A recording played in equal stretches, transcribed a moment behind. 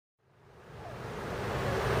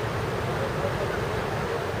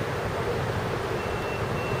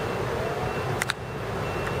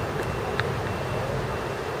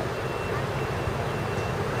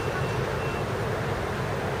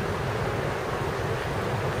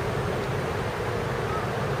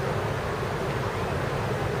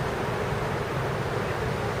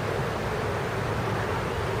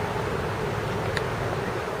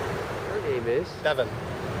is? Devon.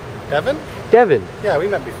 Devon? Devon. Yeah, we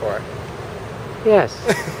met before. Yes.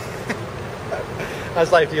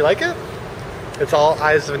 How's life? Do you like it? It's all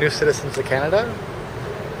Eyes of New Citizens of Canada.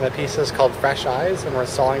 The piece is called Fresh Eyes, and we're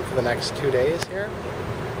stalling for the next 2 days here.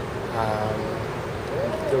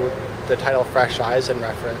 The title Fresh Eyes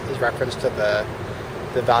is reference to the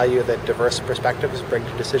value that diverse perspectives bring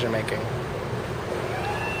to decision making.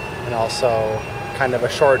 And also kind of a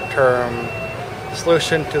short-term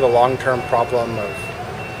solution to the long-term problem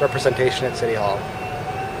of representation at City Hall.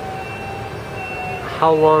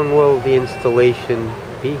 How long will the installation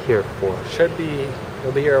be here for?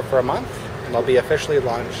 It'll be here for a month, and it'll be officially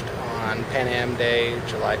launched on Pan Am Day,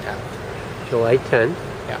 July 10th. July 10th?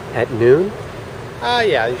 Yeah. At noon?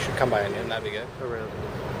 Yeah, you should come by at noon, that'd be good. Around.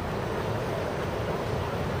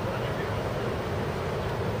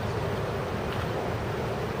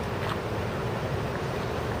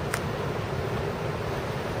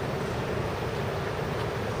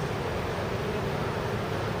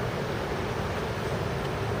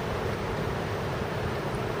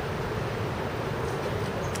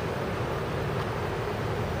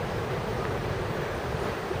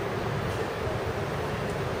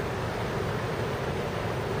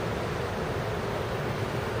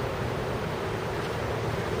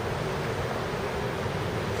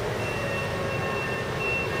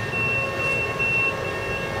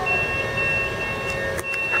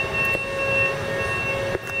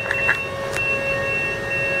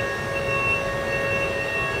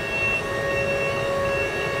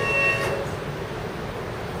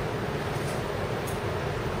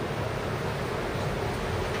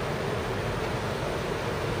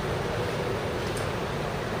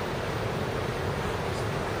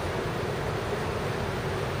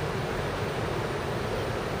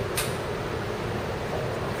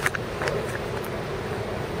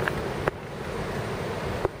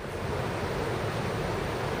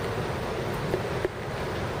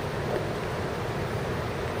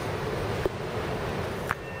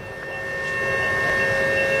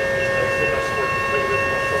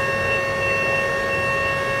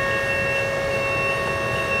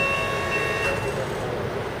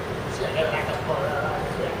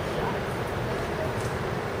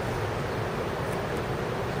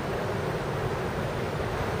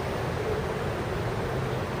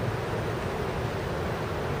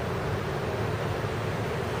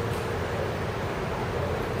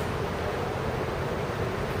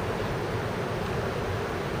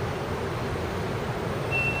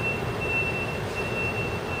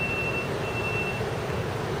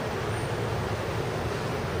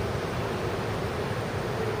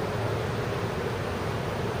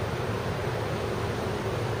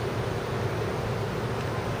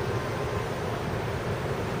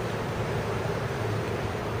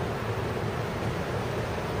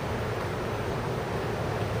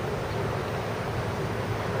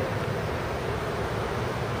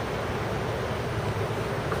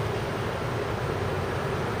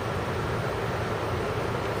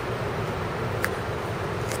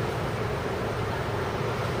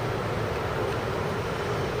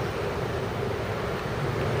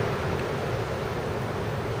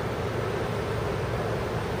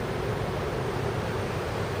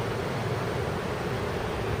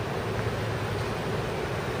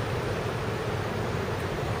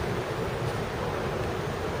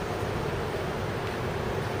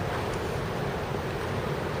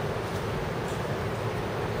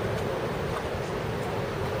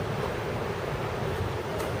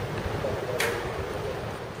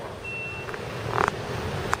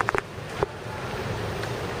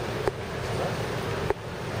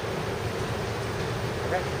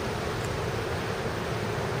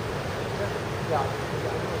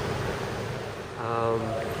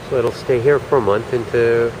 So it'll stay here for a month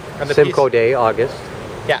into Simcoe Day, August.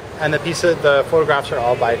 Yeah, and the photographs are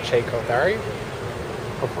all by Che Kothari.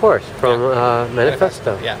 Of course, from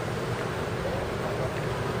Manifesto. Yeah.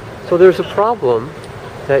 So there's a problem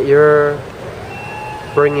that you're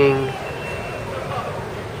bringing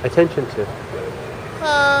attention to.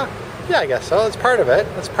 Yeah, I guess so. It's part of it.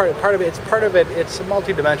 It's part of it. It's a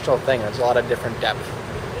multi-dimensional thing. There's a lot of different depth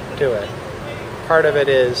to it. Part of it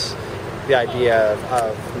is the idea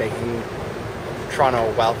of making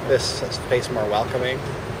Toronto this space more welcoming.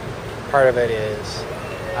 Part of it is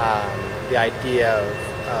the idea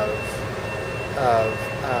of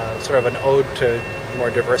sort of an ode to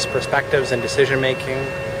more diverse perspectives and decision making,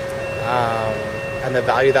 and the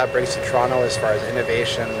value that brings to Toronto as far as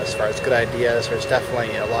innovation, as far as good ideas. There's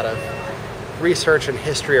definitely a lot of research and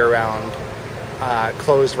history around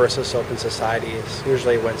closed versus open societies.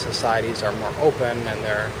 Usually when societies are more open and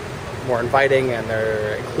they're more inviting and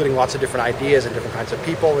they're including lots of different ideas and different kinds of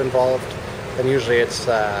people involved, then usually it's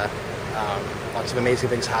lots of amazing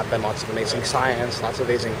things happen, lots of amazing science, lots of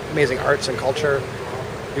amazing arts and culture.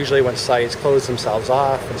 Usually when sites close themselves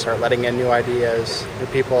off and start letting in new ideas, new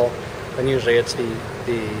people, then usually it's the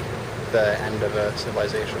end of a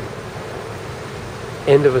civilization.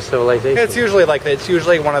 End of a civilization? It's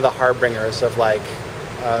usually one of the harbingers of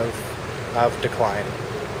decline,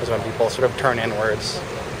 is when people sort of turn inwards.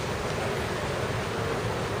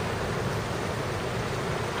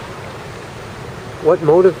 What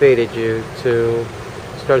motivated you to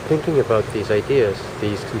start thinking about these ideas,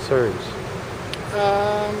 these concerns?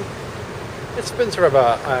 It's been sort of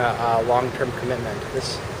a long-term commitment,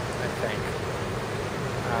 this, I think.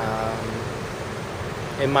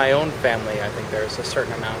 In my own family, I think there's a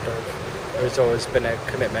certain amount there's always been a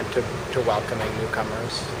commitment to welcoming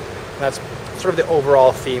newcomers. And that's sort of the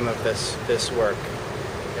overall theme of this work.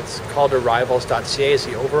 It's called Arrivals.ca is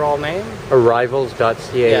the overall name.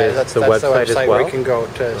 Arrivals.ca is that's the website website as well? where you can go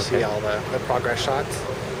to see all the progress shots.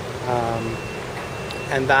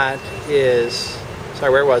 And that is...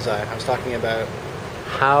 Sorry, where was I? I was talking about...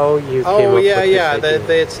 How you came up with this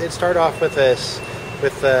idea. It started off with a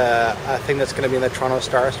thing that's going to be in the Toronto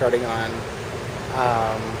Star starting on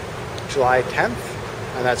July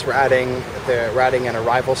 10th. And that's we're adding an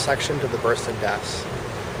arrival section to the births and deaths.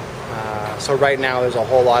 So right now there's a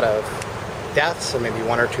whole lot of deaths, so maybe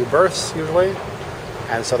 1 or 2 births usually,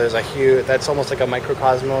 and so there's that's almost like a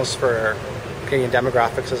microcosmos for Canadian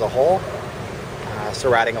demographics as a whole. So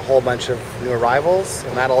we're adding a whole bunch of new arrivals,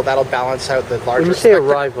 and that'll balance out the larger. When you say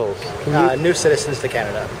arrivals, new citizens to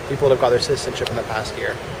Canada, people that have got their citizenship in the past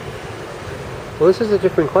year. Well, this is a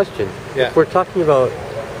different question. Yeah. If we're talking about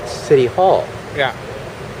City Hall. Yeah.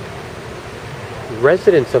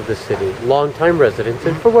 Residents of the city, long-time residents,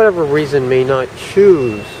 and for whatever reason may not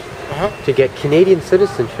choose to get Canadian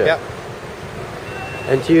citizenship. Yep.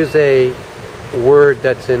 And to use a word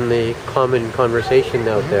that's in the common conversation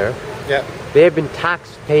out there, Yep. they have been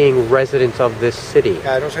tax-paying residents of this city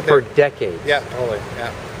for decades. Yeah, totally.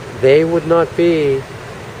 Yeah. They would not be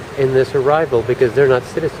in this arrival because they're not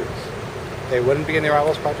citizens. They wouldn't be in the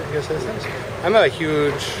Arrivals Project because citizens. I'm a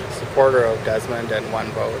huge supporter of Desmond and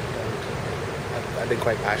One Vote. I've been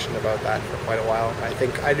quite passionate about that for quite a while.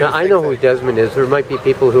 I know who Desmond is. There might be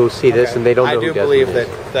people who see this and they don't know who Desmond is. I do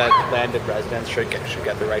believe that landed residents should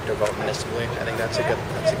get the right to vote municipally. I think that's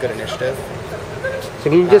a good initiative. So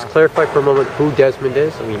can you just clarify for a moment who Desmond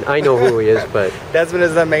is? I mean, I know who he is, but... Desmond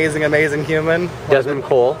is an amazing human. Desmond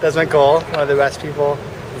Cole. Desmond Cole, one of the best people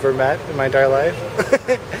I've ever met in my entire life.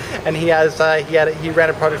 And he ran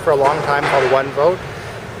a project for a long time called One Vote.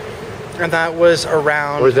 And that was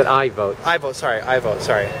around... Or is it iVote? iVote, sorry.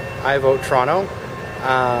 iVote Toronto.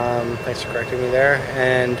 Thanks for correcting me there.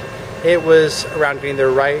 And it was around getting the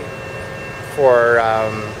right for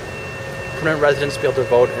permanent residents to be able to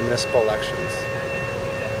vote in municipal elections.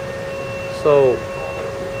 So,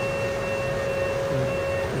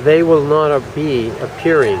 they will not be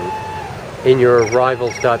appearing in your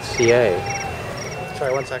Arrivals.ca.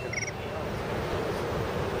 Sorry, 1 second.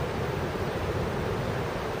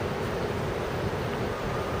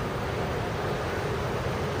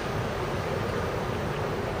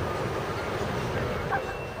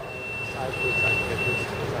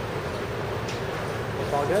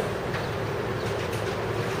 It's all good?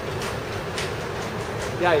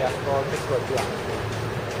 Yeah. Well, just go through that.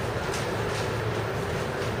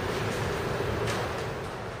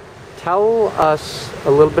 Tell us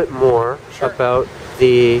a little bit more about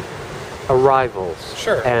the arrivals.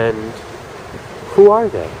 Sure. And who are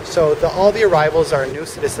they? So all the arrivals are new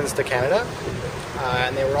citizens to Canada,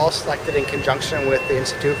 and they were all selected in conjunction with the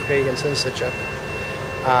Institute for Canadian Citizenship.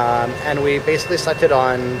 And we basically selected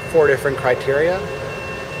on 4 different criteria.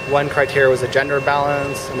 One criteria was a gender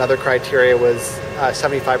balance. Another criteria was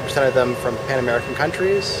 75% of them from Pan-American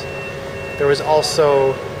countries. There was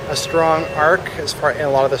also a strong arc in a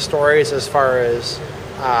lot of the stories as far as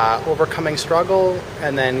overcoming struggle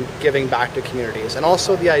and then giving back to communities. And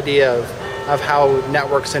also the idea of how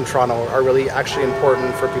networks in Toronto are really actually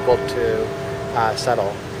important for people to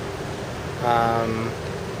settle.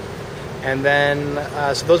 And then,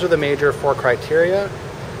 so those are the major 4 criteria.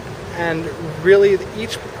 And really,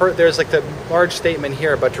 there's like the large statement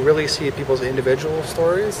here, but to really see people's individual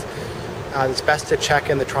stories, it's best to check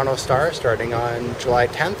in the Toronto Star starting on July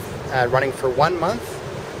 10th, running for 1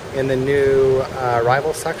 month in the new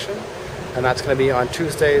Arrivals section. And that's going to be on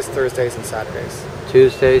Tuesdays, Thursdays, and Saturdays.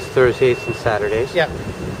 Tuesdays, Thursdays, and Saturdays? Yeah.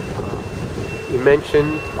 You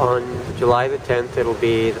mentioned on July the 10th it'll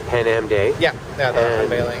be the Pan Am Day. Yeah, the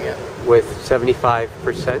unveiling, yeah. With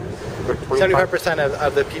 75% or 25? 75%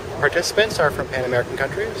 of the participants are from Pan American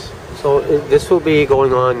countries. So this will be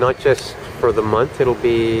going on not just for the month, it'll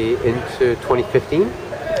be into 2015?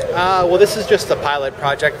 Well, this is just a pilot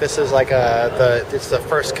project. This is like it's the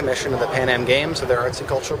first commission of the Pan Am Games of their arts and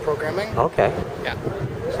cultural programming. Okay. Yeah.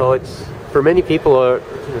 So it's, for many people,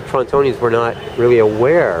 Torontonians were not really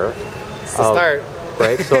aware. It's the start.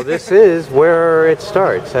 Right, so this is where it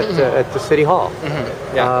starts, at the City Hall.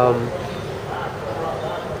 Mm-hmm. Yeah.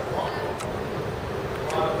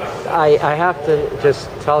 I have to just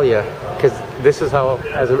tell you, because this is how,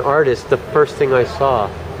 as an artist, the first thing I saw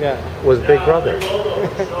was Big Brother.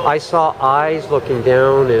 I saw eyes looking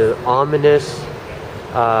down and ominous,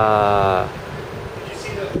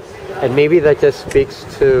 and maybe that just speaks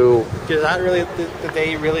to... Does that really, did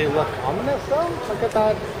they really look ominous though? Look at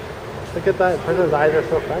that. Look at that person's eyes are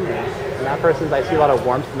so friendly. And that person's, I see a lot of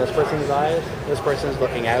warmth in this person's eyes. This person's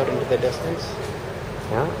looking out into the distance.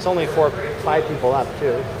 Yeah. It's only 5 people up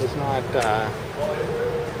too. It's not,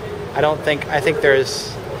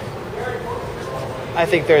 I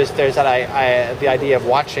think there's that the idea of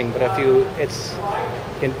watching, but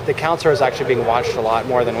the counselor is actually being watched a lot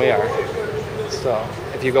more than we are. So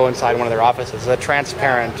if you go inside one of their offices, it's a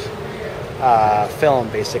transparent film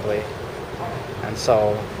basically. And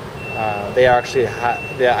so they are actually,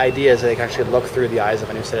 the idea is they can actually look through the eyes of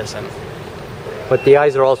a new citizen. But the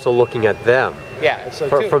eyes are also looking at them. Yeah,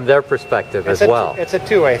 from their perspective as well. It's a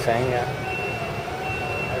two-way thing, yeah.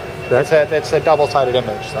 It's a double-sided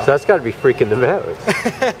image. So that's got to be freaking them out.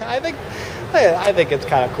 I think it's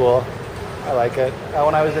kind of cool. I like it.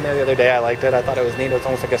 When I was in there the other day, I liked it. I thought it was neat. It was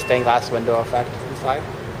almost like a stained glass window effect inside.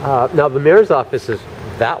 Now the mayor's office is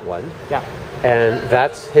that one. Yeah. And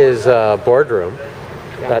that's his boardroom.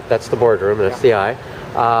 Yeah. That's the boardroom. That's the eye.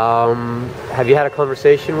 Have you had a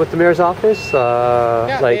conversation with the mayor's office?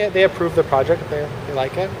 Yeah, they approve the project. They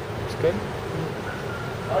like it. It's good.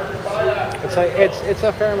 It's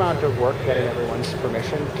a fair amount of work getting everyone's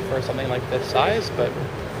permission for something like this size, but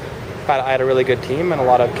I had a really good team, and a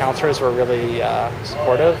lot of councillors were really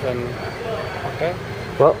supportive. And okay.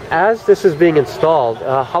 Well, as this is being installed,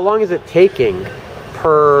 how long is it taking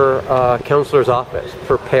per councillor's office,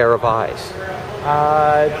 per pair of eyes?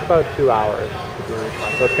 It's about 2 hours.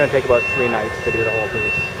 So it's going to take about 3 nights to do the whole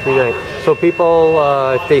piece. 3 nights. So people,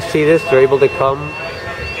 if they see this, they're able to come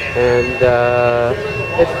and...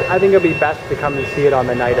 I think it'll be best to come and see it on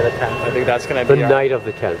the night of the 10th. I think that's going to be... The night of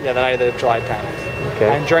the 10th? Yeah, the night of the July 10th. Okay.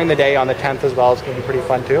 And during the day on the 10th as well, it's going to be pretty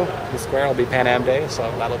fun too. The square will be Pan Am Day,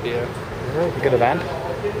 so that'll be a good event.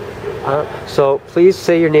 So please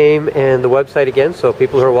say your name and the website again so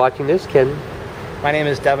people who are watching this can... My name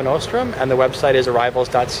is Devon Ostrom, and the website is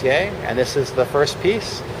Arrivals.ca, and this is the first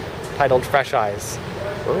piece titled Fresh Eyes.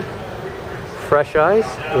 Oh. Fresh eyes,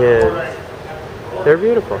 and they're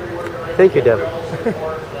beautiful. Thank you, Devon.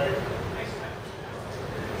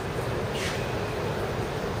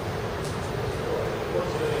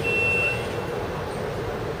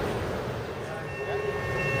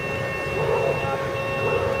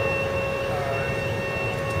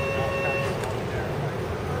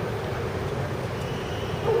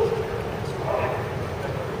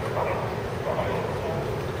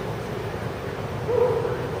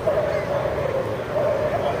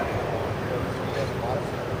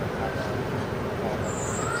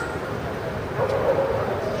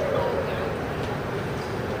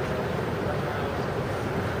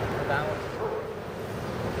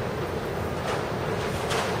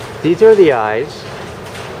 These are the eyes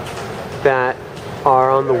that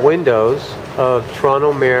are on the windows of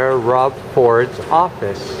Toronto Mayor Rob Ford's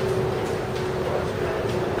office.